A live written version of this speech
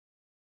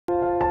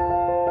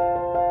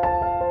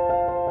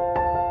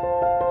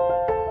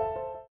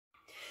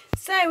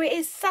So it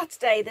is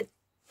Saturday,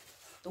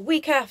 the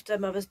week after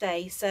Mother's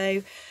Day,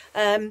 so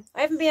I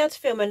haven't been able to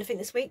film anything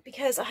this week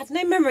because I had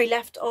no memory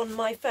left on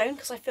my phone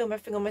because I film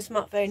everything on my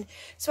smartphone,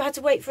 so I had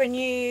to wait for a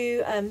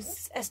new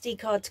SD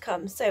card to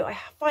come. So I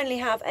finally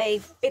have a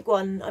big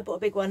one. I bought a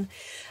big one.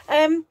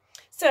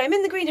 So I'm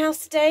in the greenhouse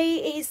today.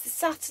 It is the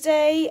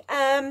Saturday.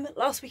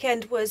 Last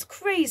weekend was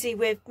crazy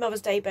with Mother's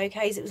Day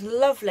bouquets. It was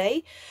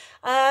lovely.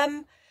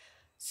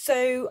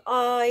 So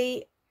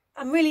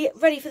I'm really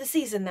ready for the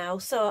season now.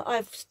 So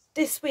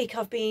this week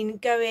I've been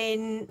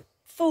going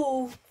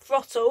full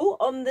throttle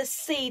on the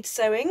seed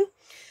sowing.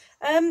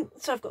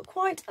 So I've got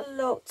quite a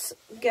lot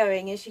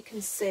going, as you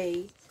can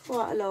see,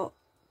 quite a lot.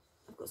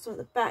 I've got some at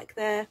the back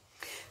there.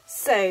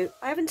 So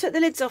I haven't took the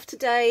lids off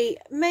today,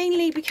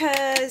 mainly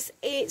because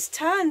it's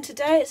turned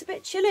today. It's a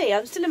bit chilly.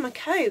 I'm still in my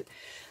coat.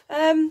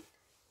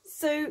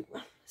 So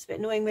it's a bit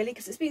annoying really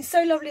because it's been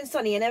so lovely and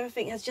sunny and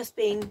everything has just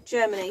been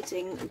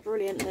germinating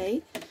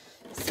brilliantly.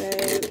 So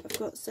I've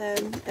got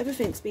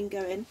everything's been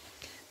going.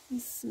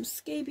 There's some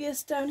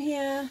scabious down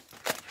here,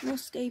 more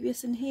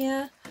scabious in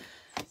here.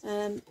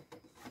 I've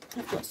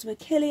got some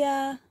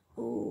achillea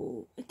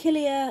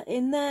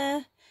in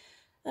there.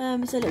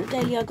 There's a little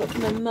dahlia I got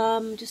from my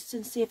mum just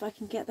to see if I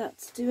can get that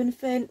to do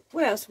anything.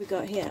 What else have we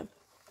got here?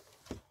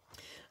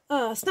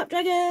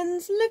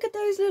 Snapdragons. Look at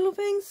those little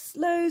things.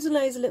 Loads and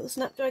loads of little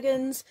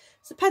snapdragons.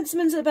 So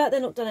pensimons at the back, they're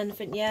not done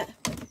anything yet.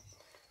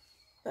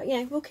 But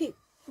yeah, we'll keep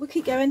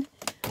going.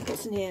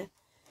 What's in here?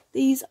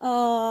 These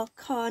are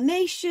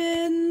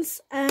carnations,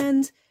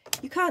 and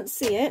you can't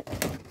see it.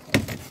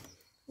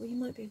 Well, you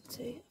might be able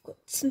to. I've got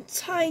some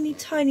tiny,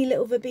 tiny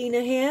little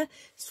verbena here.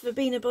 It's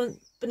verbena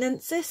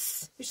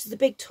bonensis, which is the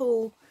big,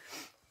 tall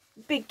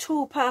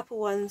purple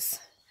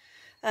ones.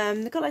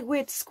 They've got like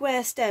weird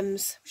square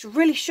stems, which are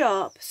really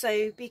sharp.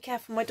 So be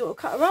careful. My daughter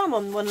cut her arm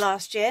on one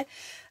last year.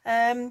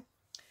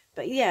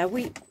 But yeah,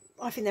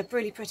 I think they're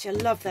really pretty. I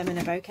love them in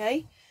a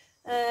bouquet.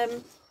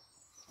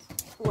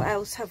 What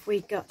else have we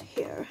got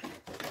here?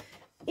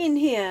 In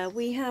here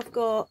we have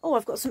got,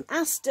 I've got some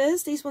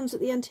asters. These ones at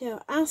the end here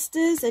are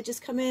asters. They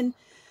just come in.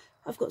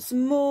 I've got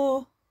some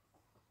more,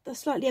 the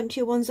slightly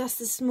emptier ones. That's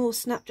the small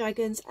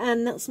snapdragons,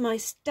 and that's my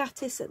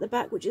status at the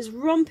back, which is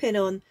romping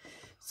on.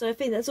 So I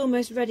think that's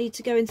almost ready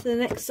to go into the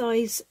next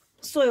size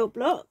soil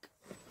block.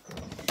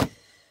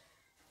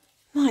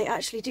 Might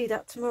actually do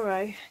that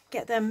tomorrow.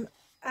 Get them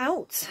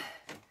out.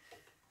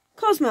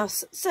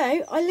 Cosmos. So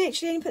I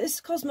literally only put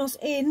this cosmos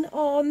in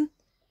on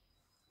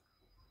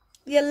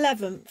the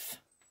 11th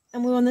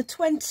and we're on the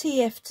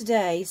 20th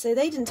today, so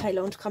they didn't take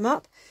long to come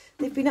up.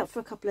 They've been up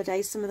for a couple of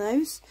days, some of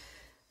those.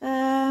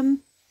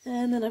 And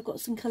then I've got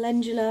some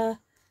calendula,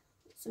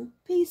 some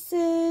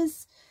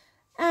pieces,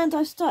 and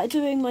I've started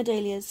doing my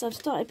dahlias. So I've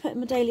started putting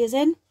my dahlias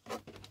in.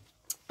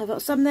 I've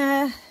got some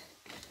there,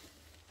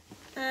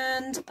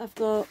 and I've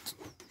got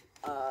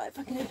if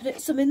I can open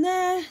it, some in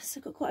there. So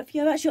I've got quite a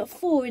few. I've actually got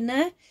 4 in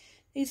there.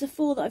 These are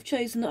 4 that I've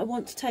chosen that I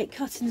want to take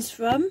cuttings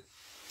from.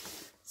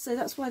 So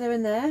that's why they're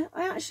in there.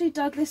 I actually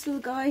dug this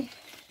little guy,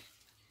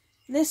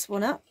 this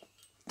one up.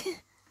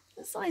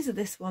 The size of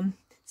this one.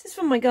 This is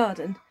from my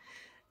garden.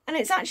 And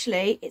it's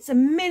a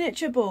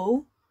miniature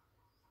ball,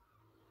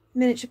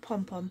 miniature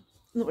pom-pom.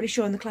 I'm not really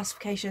sure on the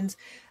classifications.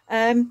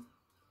 But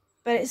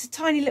it's a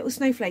tiny little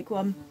snowflake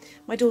one.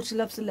 My daughter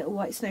loves the little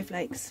white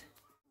snowflakes.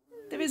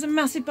 There is a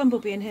massive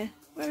bumblebee in here.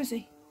 Where is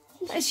he?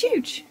 That is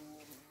huge.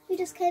 He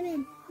just came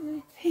in.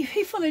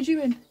 He followed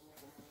you in.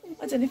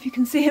 I don't know if you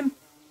can see him.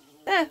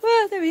 There,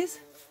 well, there he is.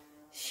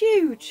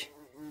 Huge.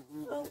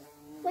 Oh,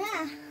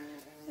 Where?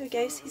 there he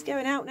goes. He's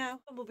going out now.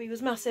 Bumblebee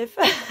was massive,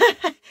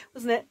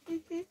 wasn't it?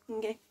 Mm-hmm.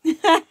 Okay.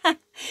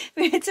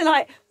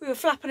 we were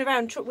flapping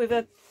around with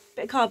a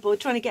bit of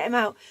cardboard trying to get him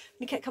out, and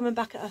he kept coming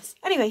back at us.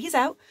 Anyway, he's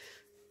out.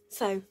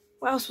 So,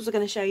 what else was I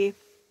going to show you?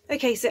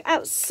 Okay, so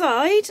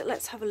outside,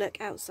 let's have a look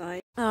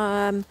outside.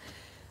 I've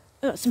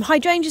got some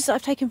hydrangeas that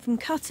I've taken from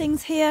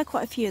cuttings here,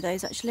 quite a few of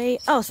those actually.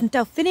 Some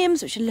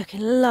delphiniums, which are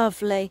looking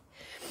lovely.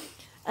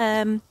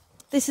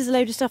 This is a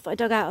load of stuff that I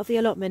dug out of the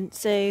allotment,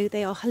 so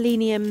they are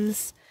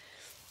heleniums.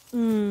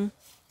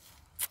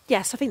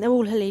 Yes, I think they're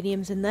all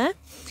heleniums in there.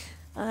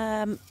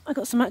 I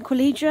got some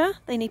aquiledra,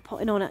 they need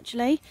potting on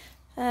actually.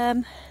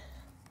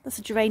 That's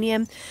a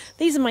geranium.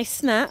 These are my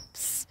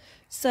snaps.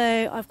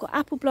 So I've got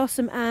apple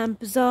blossom and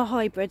bizarre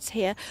hybrids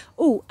here.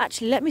 Oh,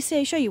 actually, let me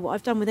show you what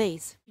I've done with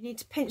these. You need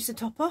to pinch the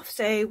top off.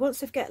 So once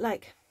they've got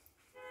like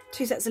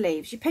 2 sets of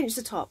leaves, you pinch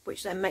the top,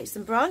 which then makes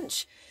them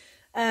branch.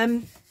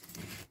 And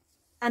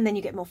then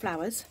you get more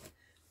flowers.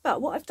 But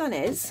what I've done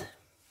is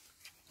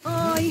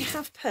I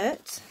have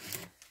put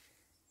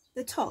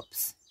the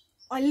tops.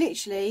 I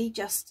literally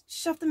just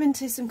shoved them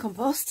into some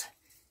compost,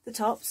 the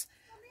tops,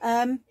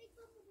 and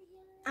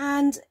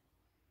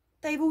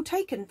they've all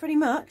taken pretty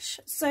much.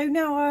 So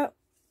now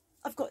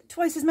I've got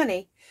twice as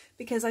many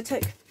because I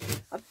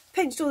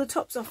pinched all the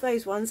tops off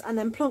those ones and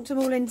then plonked them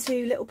all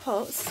into little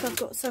pots. So I've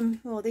got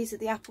some, these are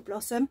the apple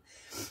blossom.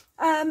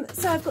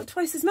 So I've got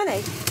twice as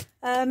many.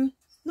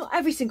 Not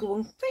every single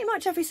one, pretty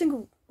much every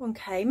single one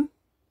came.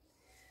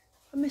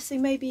 I'm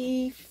missing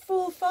maybe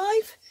 4 or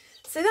 5.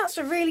 So that's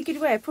a really good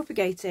way of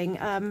propagating,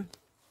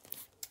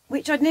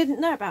 which I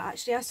didn't know about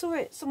actually. I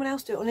saw someone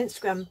else do it on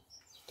Instagram,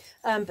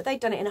 but they'd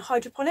done it in a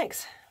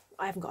hydroponics.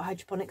 I haven't got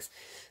hydroponics,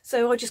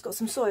 so I just got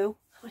some soil.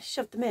 I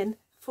shoved them in.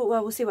 Thought,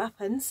 well, we'll see what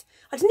happens.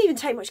 I didn't even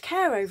take much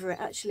care over it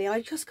actually.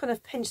 I just kind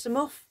of pinched them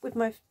off with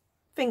my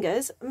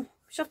fingers and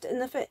shoved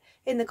it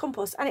in the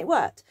compost, and it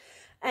worked.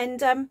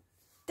 And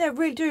they're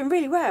really doing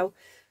really well.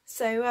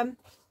 So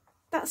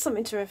that's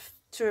something to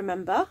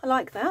remember. I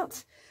like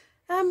that.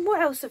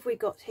 What else have we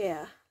got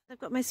here?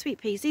 I've got my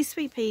sweet peas. These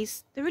sweet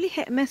peas, they're really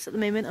hit and miss at the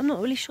moment. I'm not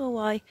really sure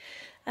why.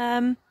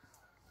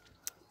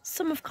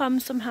 Some have come,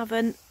 some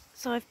haven't.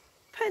 So I've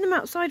put them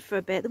outside for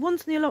a bit. The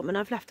ones in the allotment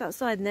I've left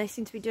outside, and they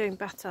seem to be doing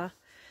better.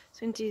 So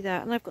I'm going to do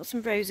that. And I've got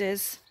some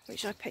roses,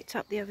 which I picked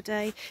up the other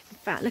day. In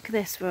fact, look at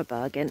this for a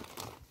bargain.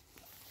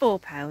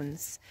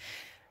 £4.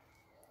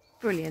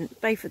 Brilliant.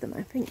 Both of them,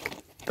 I think.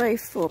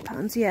 Both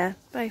 £4. Yeah,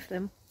 both of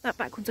them. That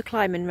back one's a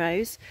climbing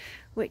rose,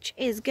 which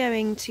is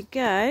going to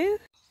go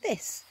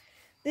this.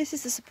 This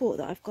is the support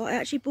that I've got. I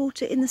actually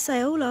bought it in the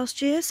sale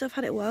last year, so I've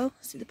had it a while.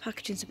 See, the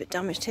packaging's a bit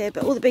damaged here,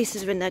 but all the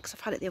bases are in there because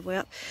I've had it the other way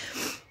up.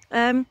 So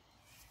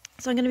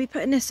I'm going to be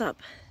putting this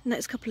up the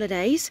next couple of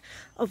days.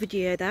 I'll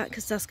video that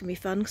because that's going to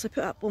be fun, because I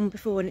put up one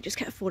before and it just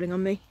kept falling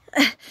on me.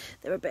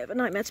 They're a bit of a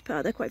nightmare to put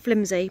up. They're quite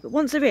flimsy, but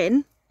once they're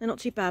in, they're not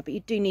too bad, but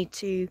you do need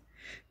to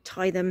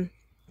tie them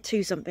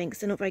to something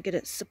because they're not very good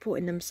at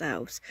supporting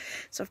themselves.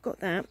 So I've got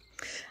that.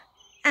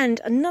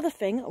 And another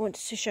thing I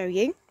wanted to show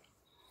you.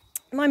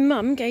 My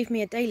mum gave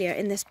me a dahlia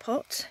in this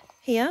pot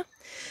here,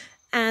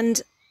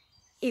 and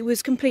it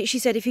was complete. She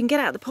said if you can get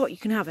out of the pot you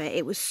can have it.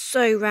 It was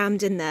so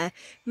rammed in there.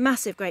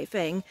 Massive great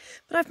thing.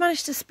 But I've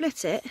managed to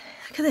split it.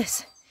 Look at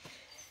this.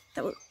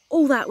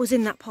 All that was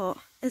in that pot.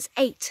 There's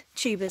 8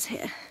 tubers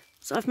here.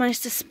 So I've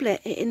managed to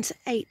split it into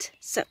 8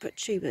 separate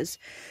tubers.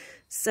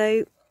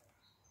 So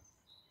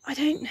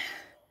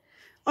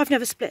I've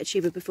never split a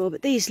tuber before,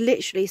 but these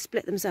literally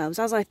split themselves.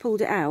 As I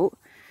pulled it out,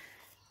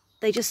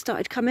 they just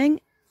started coming.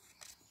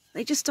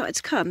 They just started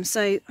to come.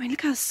 So, I mean,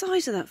 look at the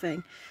size of that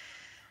thing.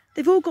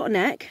 They've all got a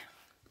neck.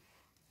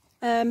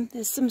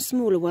 There's some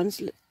smaller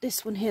ones. Look,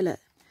 this one here, look.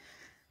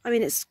 I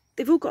mean,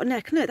 they've all got a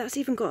neck. Look, that's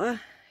even got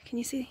a, can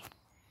you see?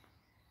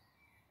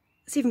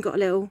 It's even got a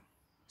little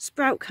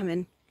sprout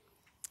coming.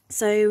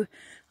 So,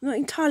 I'm not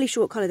entirely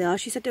sure what colour they are.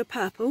 She said they were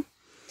purple.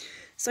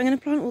 So I'm going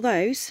to plant all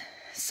those.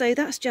 So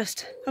that's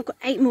just, I've got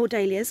 8 more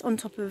dahlias on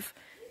top of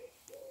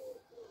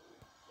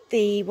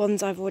the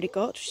ones I've already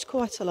got, which is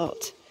quite a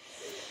lot.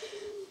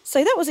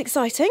 So that was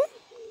exciting.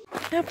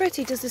 How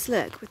pretty does this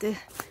look with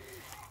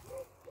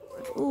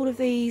all of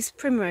these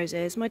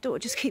primroses? My daughter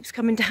just keeps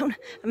coming down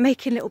and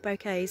making little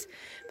bouquets,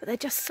 but they're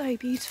just so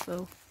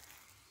beautiful.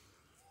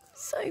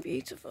 So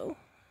beautiful.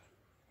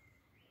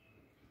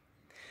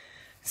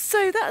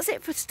 So that's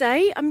it for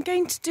today. I'm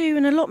going to do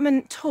an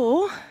allotment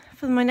tour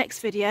for my next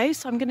video,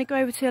 so I'm going to go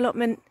over to the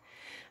allotment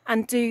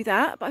and do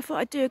that, but I thought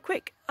I'd do a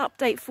quick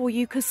update for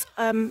you because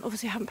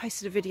obviously I haven't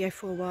posted a video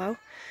for a while.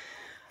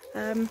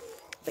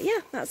 But yeah,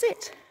 that's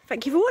it.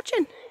 Thank you for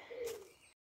watching.